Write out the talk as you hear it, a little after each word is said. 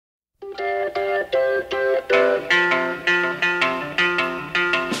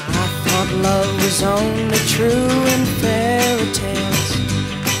is only true in fairy tales,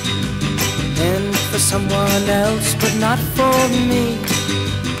 and for someone else, but not for me.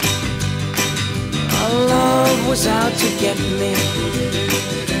 Our love was out to get me,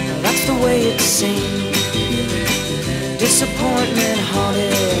 that's the way it seemed. Disappointment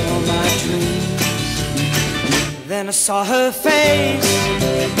haunted all my dreams. Then I saw her face,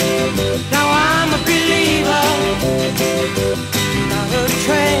 now I'm a believer. Not a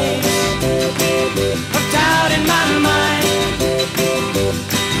trace of doubt in my mind.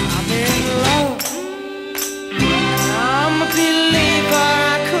 I'm in love, I'm a believer.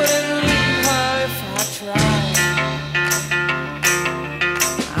 I couldn't leave her if I tried.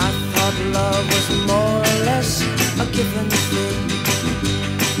 I thought love was more or less a given thing.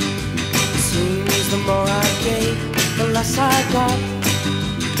 Seems the more I gave, the less I got.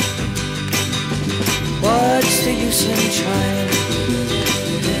 What's the use in trying?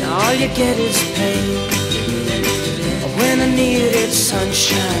 All you get is pain. When I needed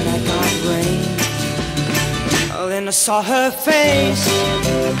sunshine, I got rain. Oh, then I saw her face,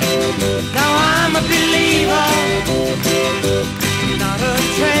 now I'm a believer. Not a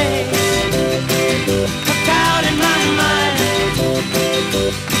trace of doubt in my mind.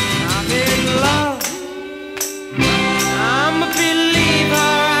 I'm in love, I'm a believer.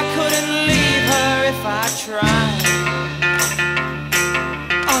 I couldn't leave her if I tried.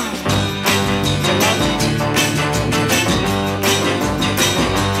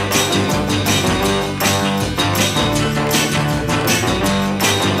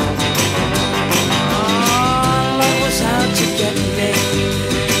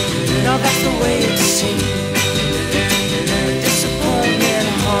 That's the way it seemed. Disappointment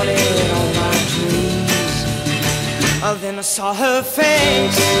haunted all my dreams. Oh, then I saw her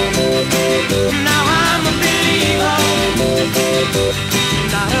face,